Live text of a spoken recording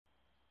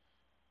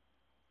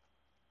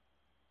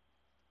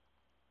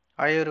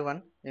Hi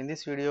everyone, in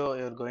this video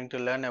you are going to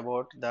learn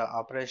about the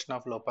operation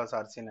of low-pass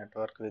RC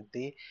network with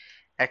the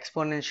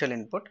exponential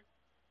input.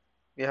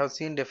 We have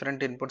seen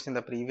different inputs in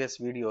the previous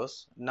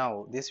videos.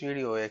 Now this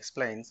video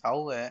explains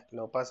how a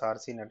low-pass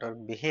RC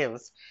network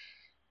behaves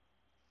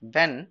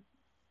when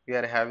we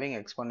are having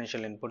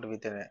exponential input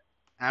with an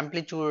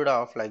amplitude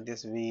of like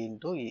this V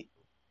into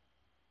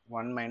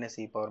 1 minus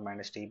e power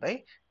minus t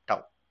by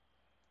tau.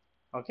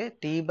 Okay,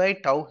 t by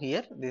tau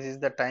here, this is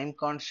the time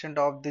constant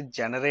of the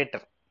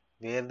generator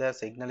where the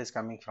signal is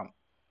coming from.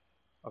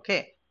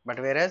 Okay, but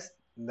whereas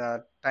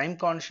the time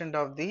constant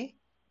of the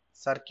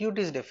circuit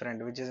is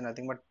different, which is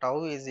nothing but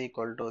tau is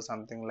equal to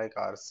something like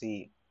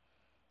RC.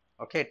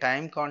 Okay,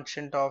 time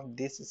constant of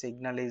this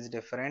signal is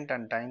different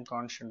and time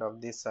constant of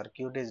this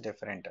circuit is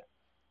different.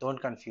 Don't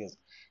confuse.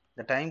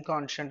 The time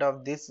constant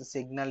of this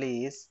signal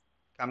is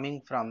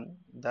coming from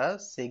the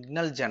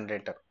signal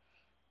generator.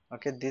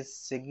 Okay, this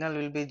signal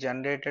will be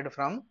generated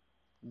from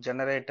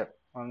generator.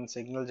 On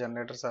signal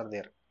generators are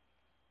there.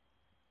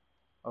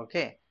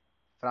 Okay,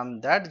 from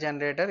that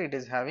generator it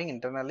is having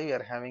internally we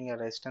are having a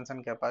resistance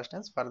and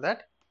capacitance. For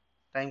that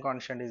time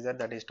constant is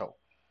that is tau.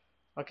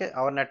 Okay,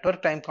 our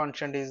network time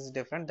constant is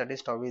different, that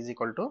is tau is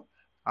equal to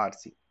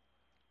RC.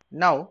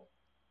 Now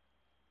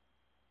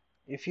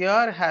if you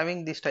are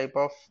having this type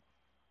of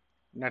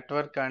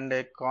network and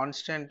a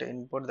constant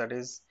input, that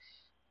is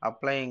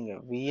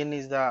applying Vn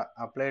is the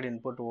applied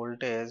input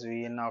voltage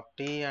Vn of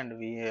t and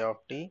Va of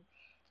t,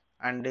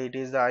 and it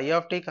is the I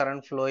of t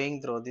current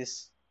flowing through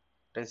this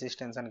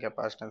resistance and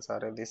capacitance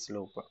or this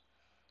loop.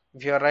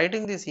 If you are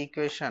writing this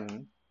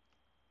equation,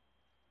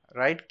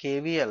 write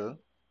KVL,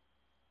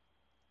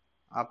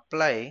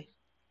 apply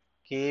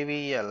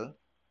KVL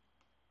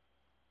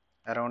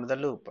around the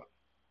loop,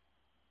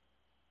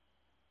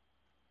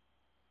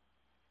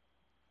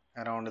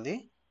 around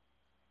the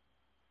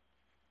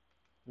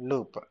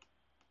loop.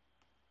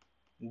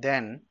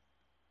 Then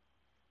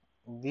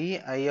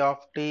Vi of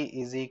t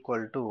is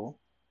equal to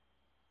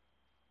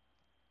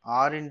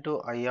R into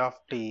I of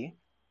t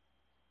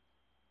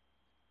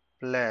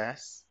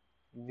plus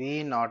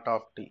V naught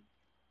of t.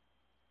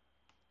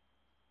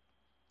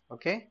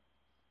 Okay,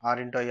 R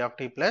into I of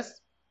t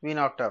plus V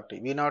naught of t.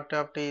 V naught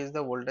of t is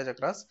the voltage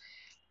across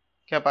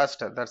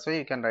capacitor. That's why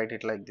you can write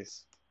it like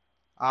this.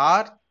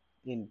 R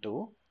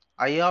into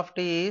I of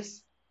t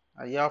is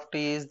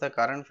the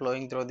current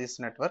flowing through this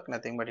network,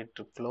 nothing but it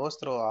flows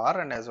through R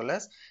and as well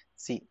as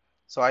C.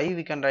 So I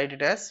we can write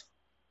it as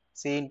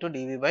C into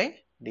dV by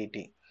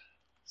dt.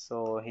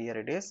 So here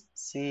it is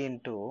C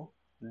into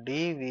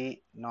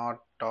dV naught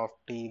of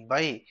t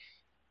by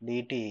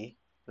dt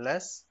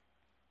plus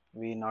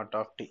V naught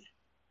of t.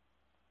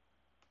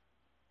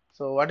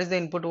 So what is the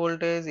input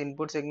voltage?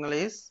 Input signal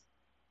is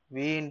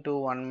V into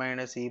 1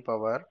 minus e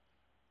power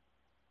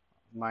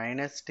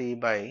minus t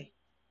by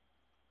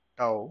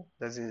tau,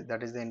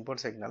 that is the input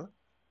signal,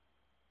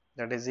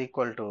 that is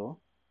equal to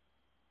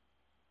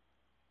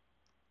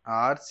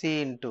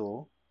RC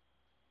into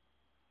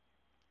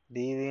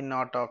dV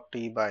naught of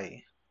t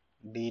by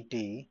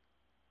dt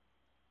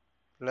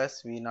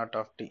plus V naught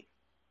of t.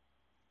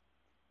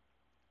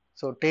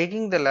 So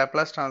taking the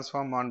Laplace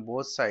transform on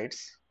both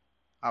sides,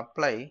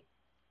 apply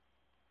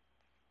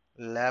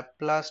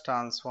Laplace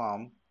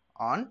transform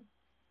on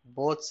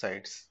both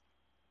sides.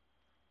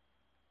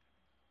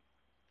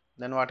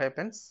 Then what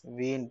happens?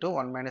 V into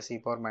 1 minus e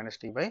power minus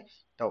t by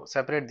tau.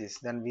 Separate this.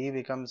 Then V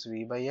becomes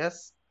V by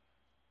S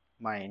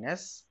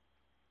minus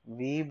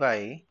V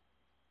by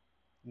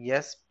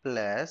S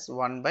plus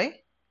 1 by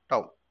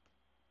tau.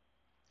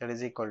 That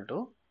is equal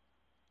to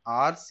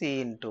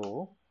RC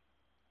into,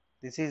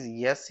 this is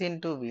S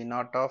into V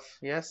naught of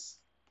S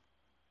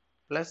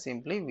plus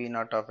simply V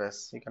naught of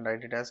S. You can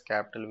write it as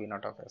capital V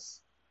naught of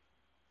S.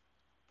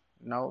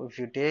 Now if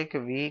you take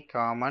V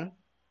common,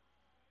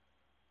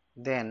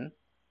 then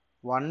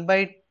 1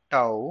 by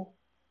tau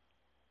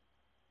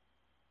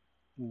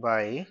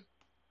by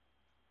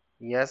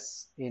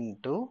S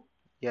into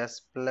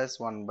S plus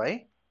 1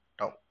 by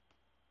tau,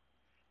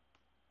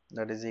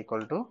 that is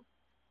equal to,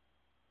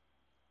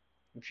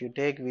 if you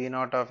take V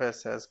naught of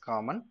S as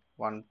common,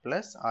 1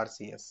 plus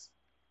RCS.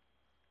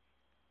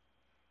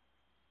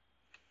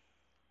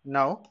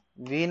 Now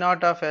V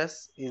naught of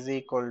S is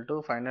equal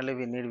to, finally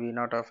we need V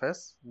naught of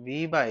S,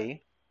 V by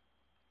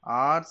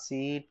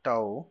RC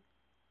tau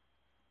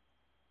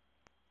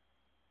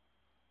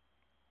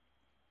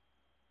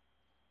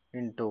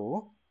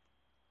into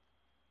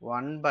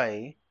 1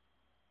 by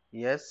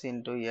S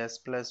into S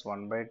plus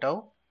 1 by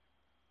tau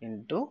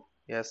into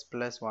S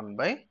plus 1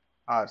 by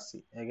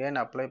RC. Again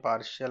apply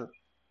partial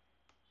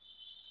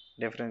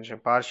differential,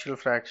 partial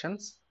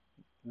fractions,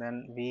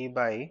 then V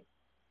by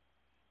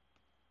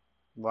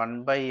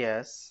 1 by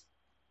S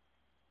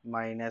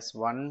minus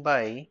 1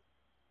 by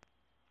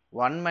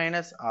 1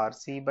 minus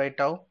RC by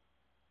tau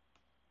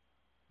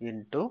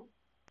into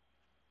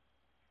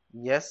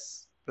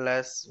S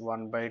plus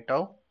 1 by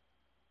tau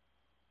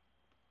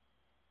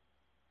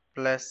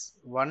plus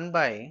 1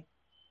 by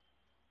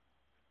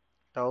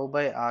tau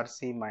by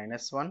RC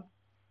minus 1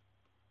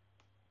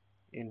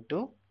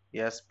 into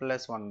s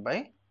plus 1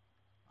 by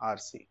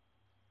rc.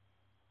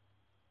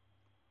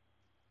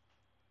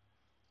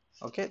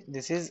 Okay,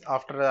 this is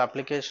after the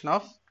application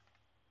of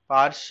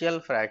partial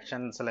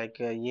fractions like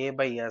a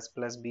by s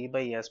plus b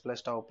by s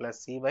plus tau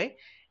plus c by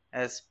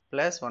s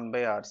plus 1 by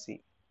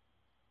rc.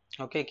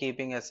 Okay,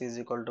 keeping s is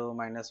equal to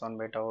minus 1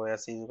 by tau,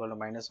 s is equal to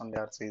minus 1 by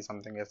rc,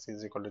 something s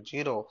is equal to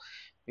 0,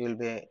 we will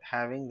be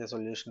having the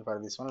solution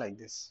for this one like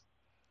this.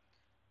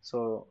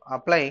 So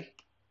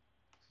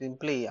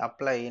simply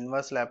apply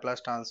inverse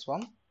Laplace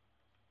transform,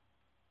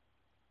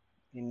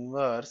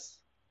 inverse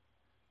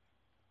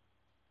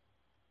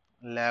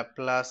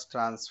Laplace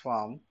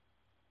transform,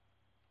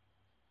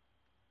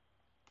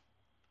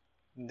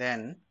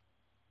 then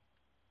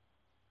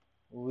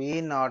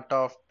v naught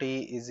of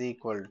t is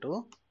equal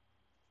to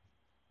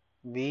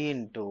v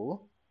into,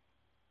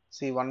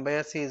 see 1 by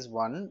s is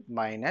 1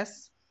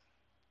 minus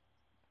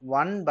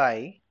 1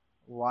 by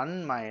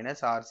 1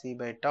 minus rc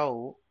by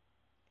tau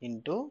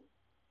into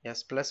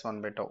s plus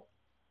 1 by tau.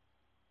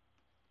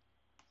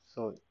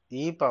 So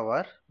e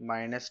power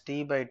minus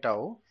t by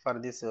tau for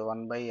this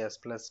 1 by s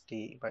plus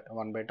t by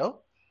 1 by tau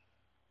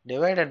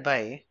divided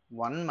by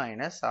 1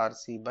 minus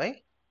rc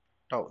by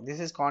tau.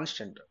 This is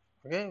constant.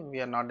 Okay, we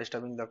are not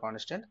disturbing the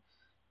constant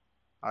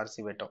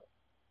rc by tau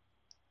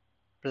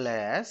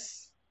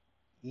plus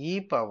e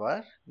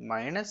power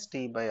minus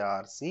t by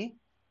rc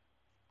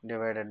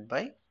divided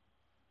by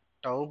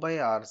tau by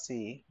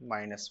rc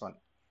minus 1.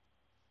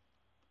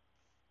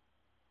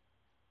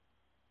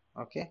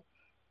 Okay,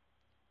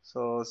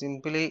 so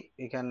simply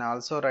you can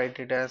also write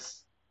it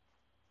as,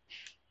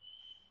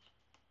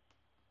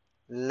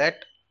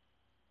 let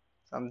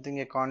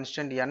something a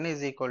constant n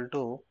is equal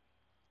to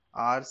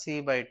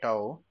rc by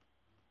tau,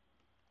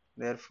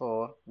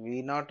 therefore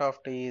v naught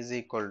of t is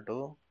equal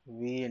to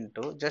v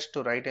into, just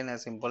to write in a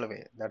simple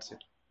way, that's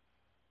it,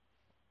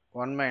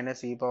 1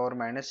 minus e power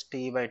minus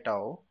t by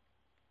tau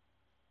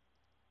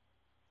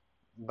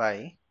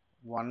by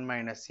 1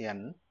 minus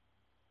n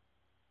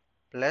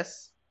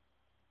plus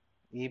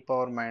e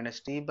power minus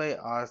t by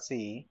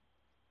rc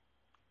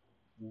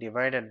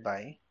divided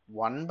by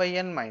 1 by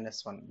n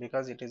minus 1,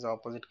 because it is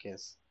opposite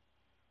case.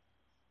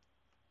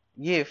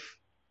 If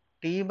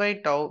t by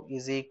tau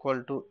is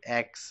equal to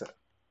x,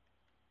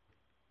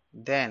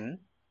 then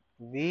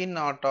v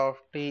naught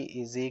of t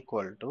is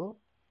equal to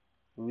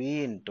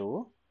v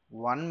into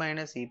 1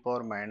 minus e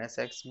power minus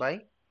x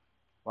by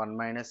 1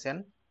 minus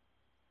n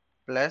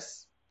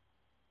plus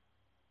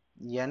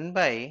n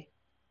by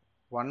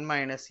 1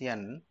 minus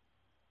n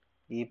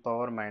e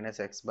power minus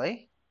x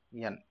by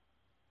n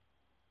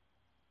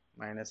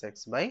minus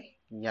x by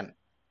n.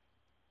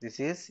 This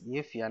is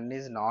if n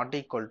is not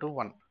equal to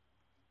 1.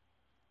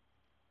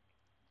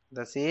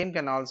 The same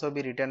can also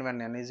be written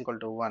when n is equal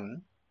to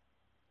 1.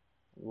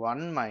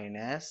 1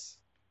 minus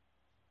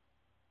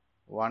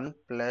 1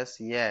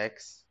 plus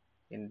x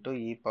into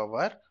e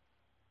power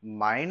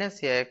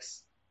minus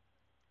x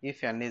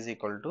if n is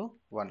equal to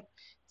 1.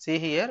 See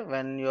here,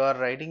 when you are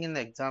writing in the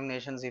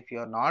examinations, if you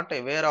are not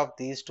aware of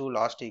these two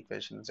last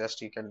equations,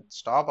 just you can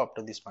stop up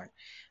to this point,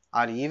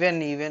 or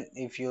even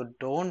if you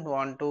don't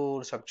want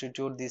to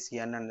substitute this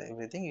n and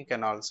everything, you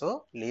can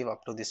also leave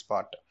up to this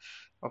part.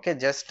 Okay,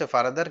 just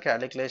further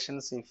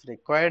calculations if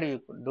required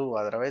you could do,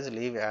 otherwise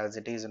leave as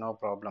it is, no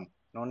problem,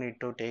 no need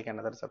to take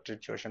another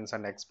substitutions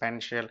and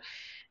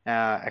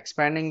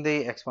expanding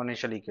the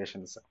exponential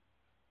equations.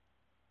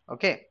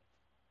 Okay,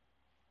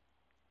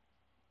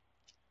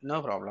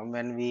 no problem.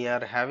 When we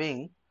are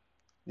having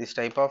this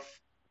type of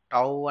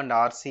tau and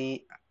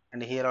rc,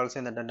 and here also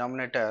in the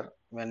denominator,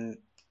 when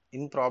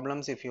in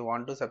problems if you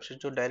want to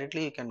substitute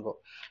directly you can go,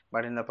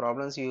 but in the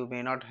problems you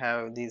may not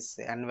have these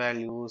n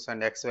values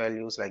and x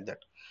values like that.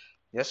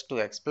 Just to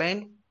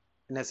explain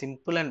in a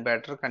simple and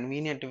better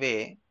convenient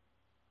way,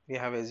 we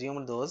have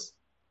assumed those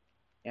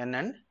n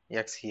and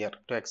x here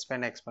to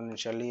expand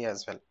exponentially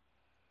as well.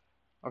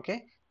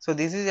 Okay, so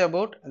this is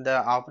about the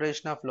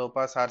operation of low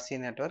pass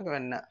RC network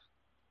when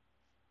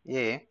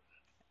a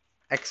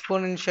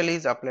exponential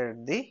is applied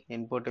at the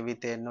input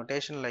with a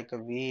notation like a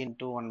v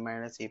into 1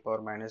 minus e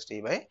power minus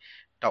t by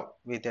tau,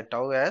 with a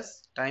tau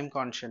as time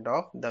constant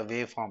of the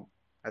waveform,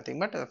 nothing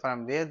but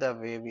from where the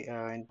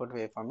input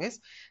waveform is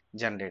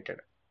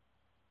generated.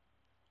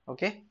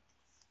 Okay,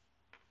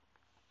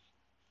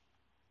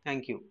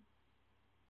 thank you.